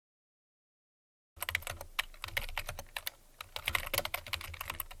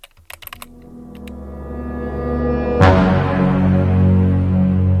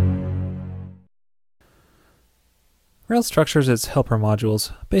Rails structures its helper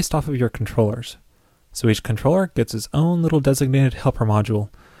modules based off of your controllers. So each controller gets its own little designated helper module,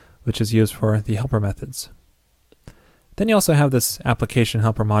 which is used for the helper methods. Then you also have this application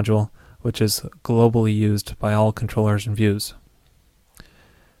helper module, which is globally used by all controllers and views.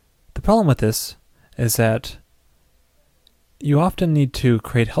 The problem with this is that you often need to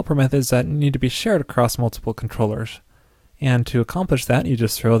create helper methods that need to be shared across multiple controllers. And to accomplish that, you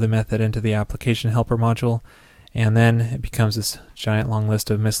just throw the method into the application helper module, and then it becomes this giant long list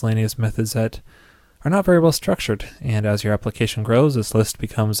of miscellaneous methods that are not very well structured. And as your application grows, this list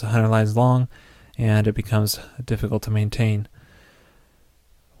becomes 100 lines long, and it becomes difficult to maintain.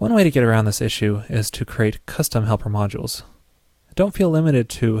 One way to get around this issue is to create custom helper modules. Don't feel limited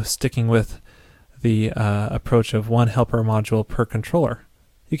to sticking with the approach of one helper module per controller.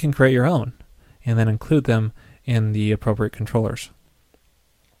 You can create your own, and then include them in the appropriate controllers.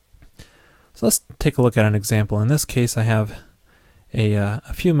 So let's take a look at an example. In this case, I have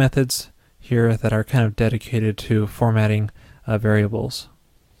a few methods here that are kind of dedicated to formatting variables.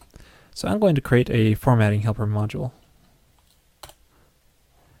 So I'm going to create a formatting helper module,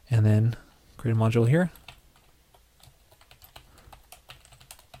 and then create a module here.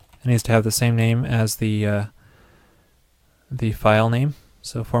 It needs to have the same name as the file name,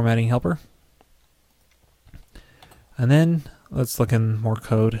 so formatting helper. And then let's look in more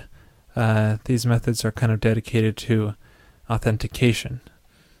code. These methods are kind of dedicated to authentication.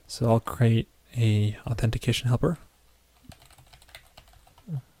 So I'll create a authentication helper.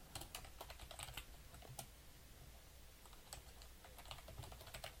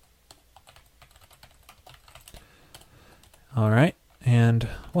 All right, and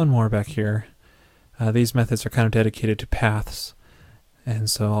one more back here. These methods are kind of dedicated to paths, and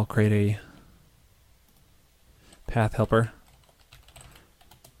so I'll create a path helper.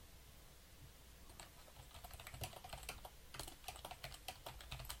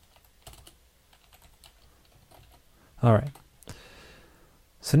 All right.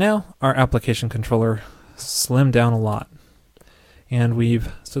 So now our application controller slimmed down a lot, and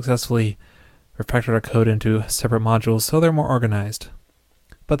we've successfully refactored our code into separate modules so they're more organized.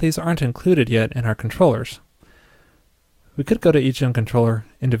 But these aren't included yet in our controllers. We could go to each controller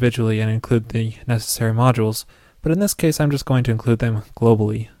individually and include the necessary modules, but in this case I'm just going to include them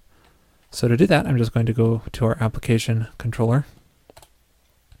globally. So to do that, I'm just going to go to our application controller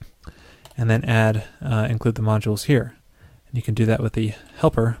and then include the modules here. And you can do that with the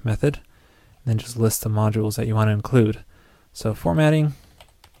helper method, and then just list the modules that you want to include. So formatting,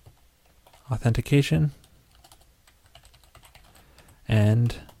 authentication,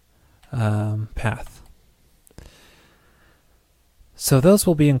 and path. So those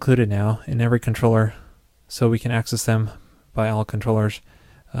will be included now in every controller, so we can access them by all controllers,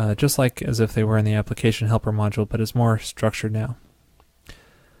 just like as if they were in the application helper module, but it's more structured now.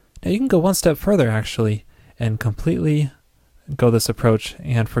 Now you can go one step further actually and completely go this approach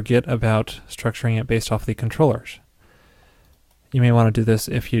and forget about structuring it based off the controllers. You may want to do this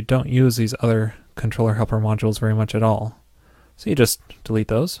if you don't use these other controller helper modules very much at all. So you just delete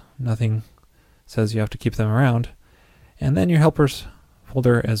those. Nothing says you have to keep them around. And then your helpers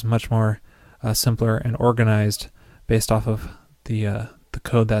folder is much more simpler and organized based off of the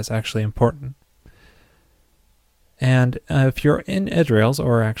code that's actually important. And if you're in Edge Rails,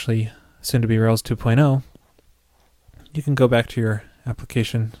 or actually soon to be Rails 2.0, you can go back to your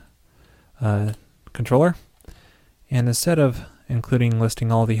application controller, and instead of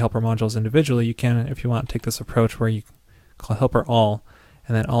listing all the helper modules individually, you can, if you want, take this approach where you call helper all,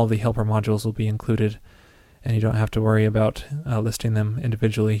 and then all the helper modules will be included, and you don't have to worry about listing them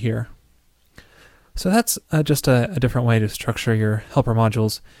individually here. So that's just a different way to structure your helper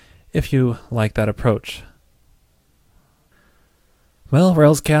modules if you like that approach. Well,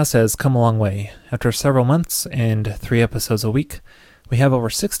 Railscast has come a long way. After several months and 3 episodes a week, we have over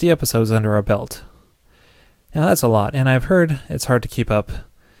 60 episodes under our belt. Now that's a lot, and I've heard it's hard to keep up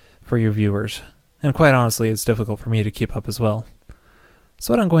for your viewers, and quite honestly it's difficult for me to keep up as well.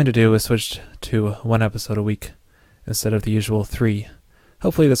 So what I'm going to do is switch to 1 episode a week instead of the usual 3.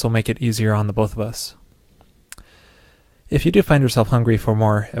 Hopefully this will make it easier on the both of us. If you do find yourself hungry for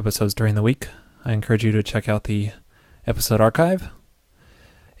more episodes during the week, I encourage you to check out the episode archive,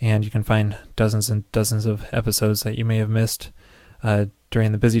 and you can find dozens and dozens of episodes that you may have missed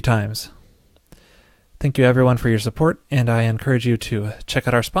during the busy times. Thank you everyone for your support, and I encourage you to check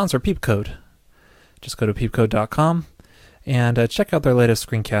out our sponsor, Peepcode. Just go to peepcode.com and check out their latest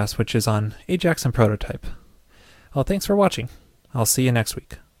screencast, which is on Ajax and Prototype. Well, thanks for watching. I'll see you next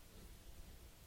week.